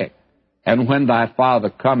sick, and when thy father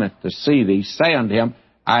cometh to see thee, say unto him,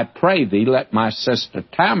 I pray thee, let my sister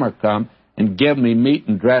Tamar come, and give me meat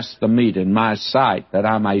and dress the meat in my sight, that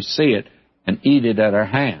I may see it and eat it at her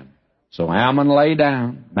hand. So Ammon lay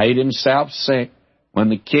down, made himself sick. When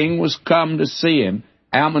the king was come to see him,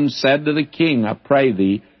 Ammon said to the king, I pray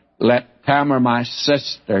thee, let Tamar my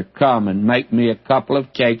sister come and make me a couple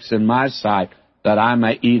of cakes in my sight, that I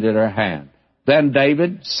may eat at her hand. Then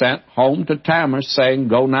David sent home to Tamar, saying,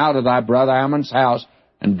 Go now to thy brother Ammon's house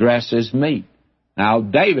and dress his meat. Now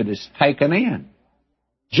David is taken in,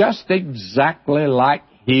 just exactly like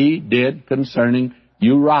he did concerning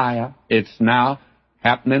Uriah. It's now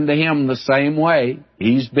happening to him the same way.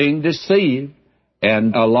 He's being deceived,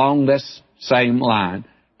 and along this same line.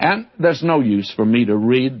 And there's no use for me to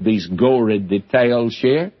read these gory details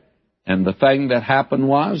here. And the thing that happened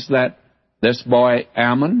was that this boy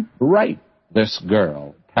Ammon raped this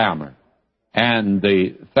girl, Tamar. And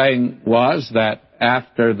the thing was that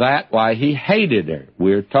after that, why, he hated her.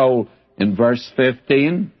 We're told in verse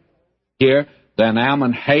 15 here, Then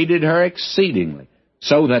Ammon hated her exceedingly,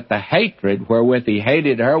 so that the hatred wherewith he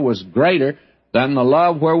hated her was greater than the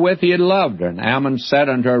love wherewith he had loved her. And Ammon said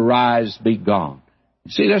unto her, Rise, be gone.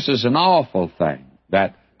 You see, this is an awful thing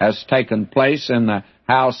that has taken place in the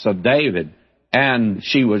house of David, and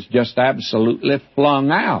she was just absolutely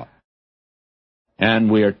flung out.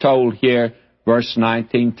 And we are told here, verse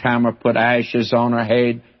 19, Tamar put ashes on her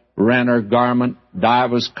head, rent her garment,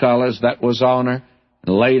 divers colors that was on her,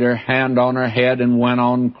 and laid her hand on her head and went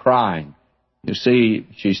on crying. You see,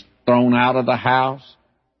 she's thrown out of the house,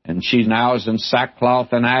 and she now is in sackcloth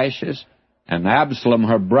and ashes. And Absalom,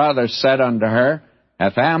 her brother, said unto her,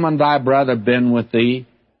 Hath Ammon thy brother been with thee?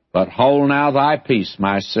 But hold now thy peace,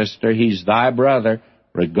 my sister, he's thy brother.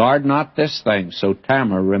 Regard not this thing. So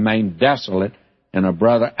Tamar remained desolate in her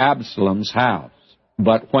brother Absalom's house.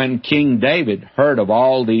 But when King David heard of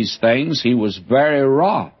all these things, he was very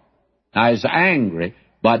wroth. Now he's angry,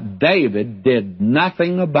 but David did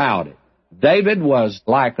nothing about it. David was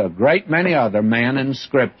like a great many other men in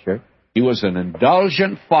Scripture. He was an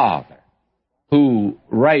indulgent father who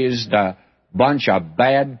raised a bunch of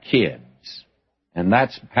bad kids. And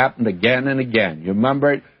that's happened again and again. You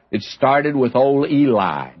remember it started with old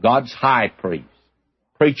Eli, God's high priest,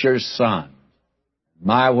 preacher's son.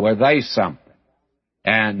 My, were they something.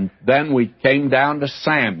 And then we came down to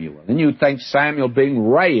Samuel. And you'd think Samuel being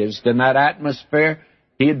raised in that atmosphere,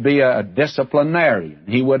 he'd be a disciplinarian.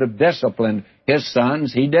 He would have disciplined his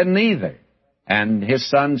sons. He didn't either. And his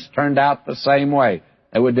sons turned out the same way.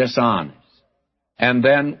 They were dishonest. And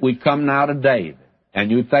then we come now to David. And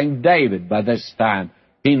you'd think David, by this time,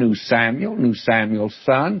 he knew Samuel's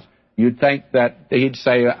sons. You'd think that he'd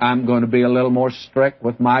say, I'm going to be a little more strict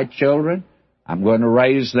with my children. I'm going to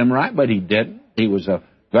raise them right. But he didn't. He was a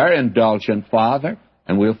very indulgent father.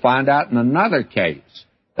 And we'll find out in another case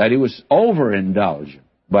that he was overindulgent.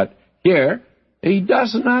 But here, he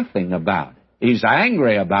does nothing about it. He's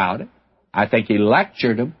angry about it. I think he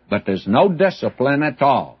lectured him, but there's no discipline at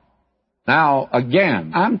all. Now,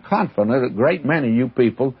 again, I'm confident a great many of you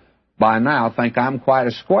people by now think I'm quite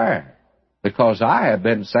a square, because I have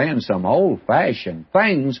been saying some old-fashioned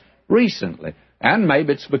things recently. And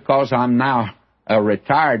maybe it's because I'm now a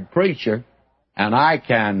retired preacher, and I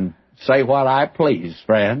can say what I please,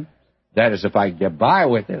 friend. That is, if I get by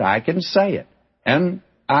with it, I can say it. And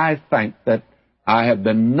I think that I have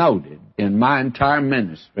been noted in my entire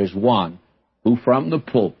ministry as one who from the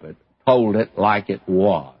pulpit told it like it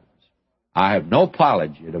was. I have no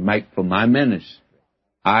apology to make for my ministry.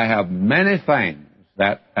 I have many things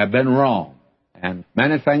that have been wrong, and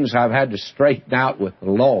many things I've had to straighten out with the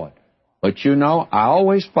Lord. But you know, I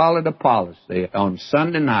always followed a policy on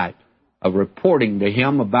Sunday night of reporting to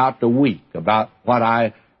Him about the week, about what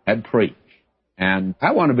I had preached. And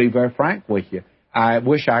I want to be very frank with you. I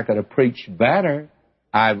wish I could have preached better.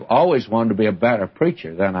 I've always wanted to be a better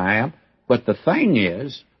preacher than I am. But the thing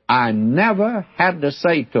is, I never had to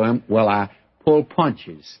say to Him, well, I pulled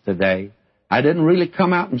punches today. I didn't really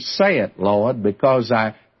come out and say it, Lord, because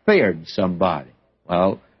I feared somebody.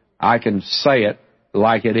 Well, I can say it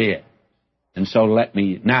like it is. And so let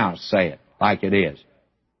me now say it like it is.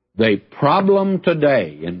 The problem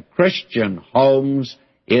today in Christian homes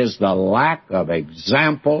is the lack of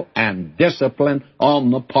example and discipline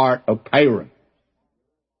on the part of parents.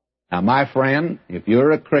 Now, my friend, if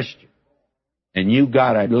you're a Christian and you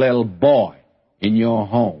got a little boy in your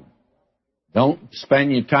home, don't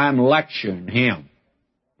spend your time lecturing him.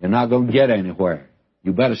 You're not going to get anywhere.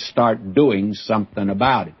 You better start doing something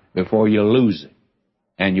about it before you lose it.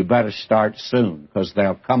 And you better start soon, because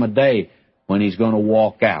there'll come a day when he's going to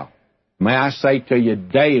walk out. May I say to you,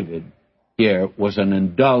 David here was an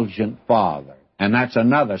indulgent father. And that's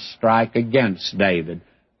another strike against David,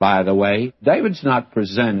 by the way. David's not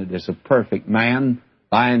presented as a perfect man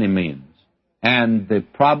by any means. And the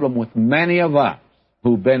problem with many of us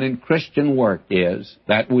who've been in Christian work is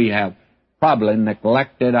that we have probably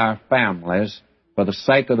neglected our families for the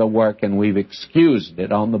sake of the work, and we've excused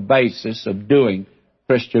it on the basis of doing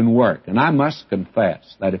Christian work. And I must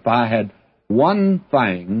confess that if I had one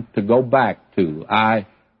thing to go back to, I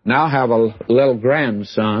now have a little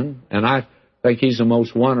grandson, and I think he's the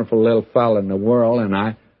most wonderful little fellow in the world, and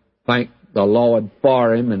I thank the Lord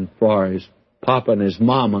for him and for his papa and his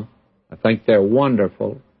mama. I think they're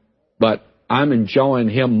wonderful. But I'm enjoying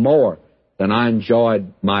him more than I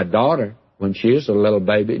enjoyed my daughter when she was a little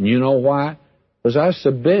baby. And you know why? Because I was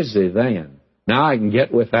so busy then. Now I can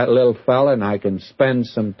get with that little fella and I can spend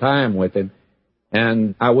some time with him.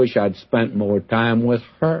 And I wish I'd spent more time with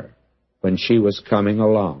her when she was coming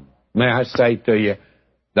along. May I say to you,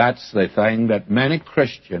 that's the thing that many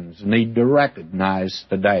Christians need to recognize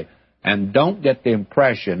today. And don't get the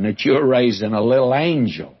impression that you're raising a little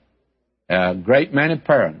angel. A great many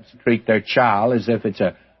parents treat their child as if it's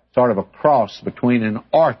a sort of a cross between an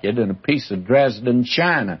orchid and a piece of Dresden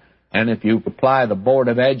china. And if you apply the Board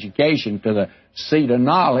of Education to the seat of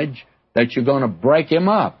knowledge, that you're going to break him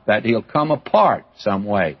up, that he'll come apart some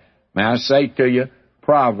way. May I say to you,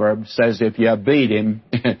 Proverbs says if you beat him,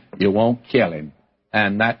 you won't kill him.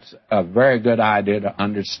 And that's a very good idea to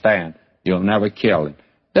understand. You'll never kill him.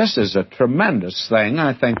 This is a tremendous thing.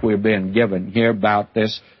 I think we're being given here about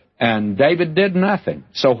this. And David did nothing.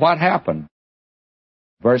 So what happened?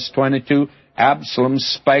 Verse 22, Absalom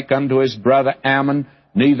spake unto his brother Ammon,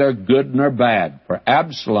 neither good nor bad. For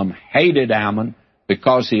Absalom hated Ammon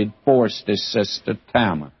because he had forced his sister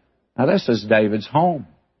Tamar. Now this is David's home.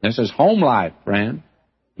 This is home life, friend.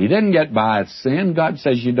 He didn't get by with sin. God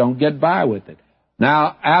says you don't get by with it.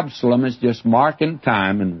 Now Absalom is just marking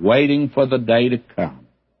time and waiting for the day to come.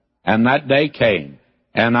 And that day came.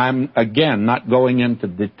 And I'm, again, not going into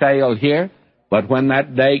detail here, but when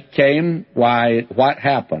that day came, why, what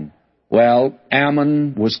happened? Well,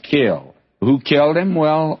 Ammon was killed. Who killed him?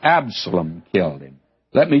 Well, Absalom killed him.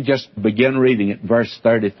 Let me just begin reading it, verse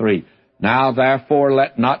 33. Now, therefore,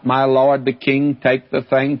 let not my lord the king take the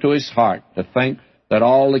thing to his heart, to think that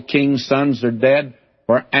all the king's sons are dead,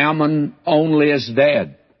 for Ammon only is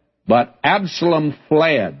dead. But Absalom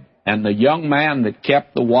fled. And the young man that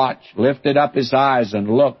kept the watch lifted up his eyes and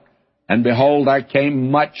looked, and behold, there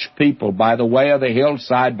came much people by the way of the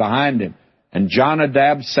hillside behind him. And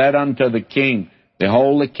Jonadab said unto the king,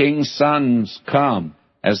 Behold, the king's sons come.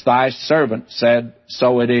 As thy servant said,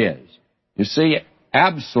 so it is. You see,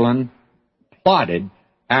 Absalom plotted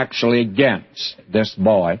actually against this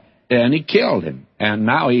boy, and he killed him. And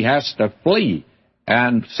now he has to flee.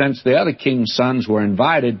 And since the other king's sons were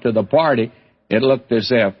invited to the party, it looked as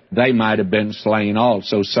if they might have been slain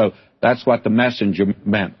also. So that's what the messenger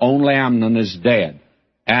meant. Only Amnon is dead.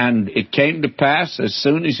 And it came to pass, as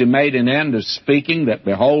soon as he made an end of speaking, that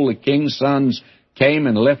behold, the king's sons came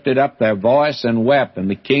and lifted up their voice and wept, and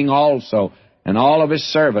the king also, and all of his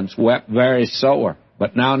servants wept very sore.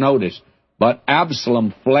 But now notice, but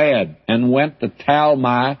Absalom fled and went to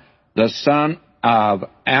Talmai, the son of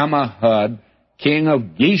Ammihud, king of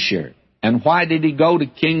Geshur. And why did he go to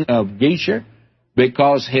king of Geshur?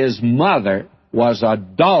 Because his mother was a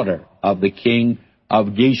daughter of the king of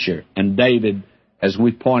Geshur. And David, as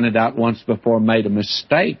we pointed out once before, made a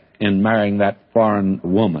mistake in marrying that foreign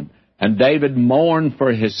woman. And David mourned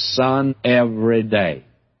for his son every day.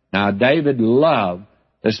 Now, David loved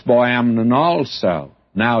this boy Amnon also.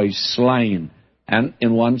 Now he's slain. And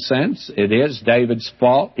in one sense, it is David's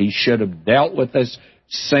fault. He should have dealt with this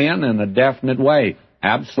sin in a definite way.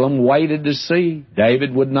 Absalom waited to see.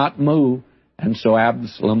 David would not move, and so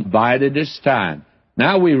Absalom bided his time.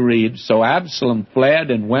 Now we read, so Absalom fled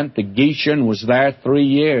and went to Geshur and was there 3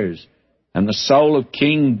 years. And the soul of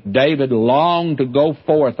King David longed to go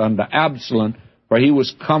forth unto Absalom, for he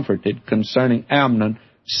was comforted concerning Amnon,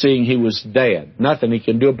 seeing he was dead. Nothing he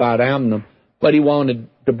can do about Amnon, but he wanted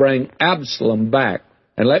to bring Absalom back.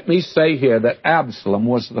 And let me say here that Absalom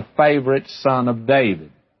was the favorite son of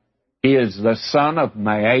David. He is the son of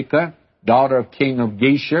Maacah, daughter of King of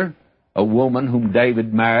Geshur, a woman whom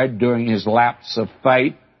David married during his lapse of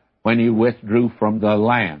faith when he withdrew from the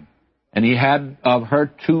land. And he had of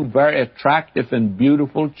her 2 very attractive and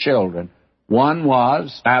beautiful children. One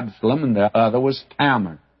was Absalom, and the other was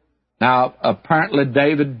Tamar. Now, apparently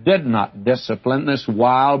David did not discipline this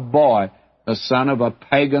wild boy, the son of a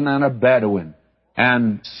pagan and a Bedouin.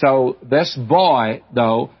 And so this boy,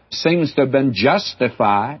 though, seems to have been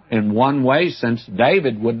justified in one way, since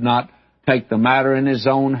David would not take the matter in his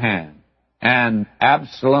own hand. And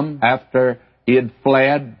Absalom, after he had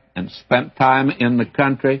fled and spent time in the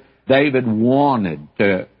country, David wanted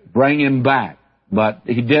to bring him back, but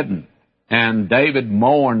he didn't. And David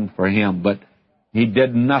mourned for him, but he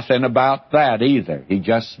did nothing about that either. He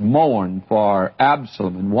just mourned for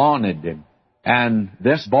Absalom and wanted him. And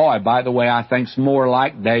this boy, by the way, I think is more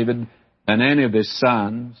like David than any of his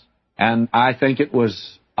sons. And I think it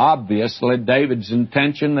was obviously David's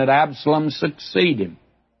intention that Absalom succeed him.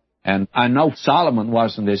 And I know Solomon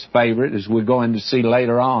wasn't his favorite, as we're going to see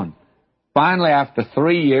later on. Finally, after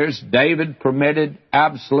 3 years, David permitted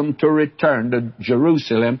Absalom to return to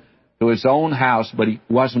Jerusalem, to his own house, but he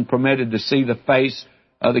wasn't permitted to see the face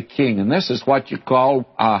of the king. And this is what you call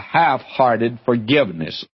a half-hearted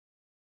forgiveness.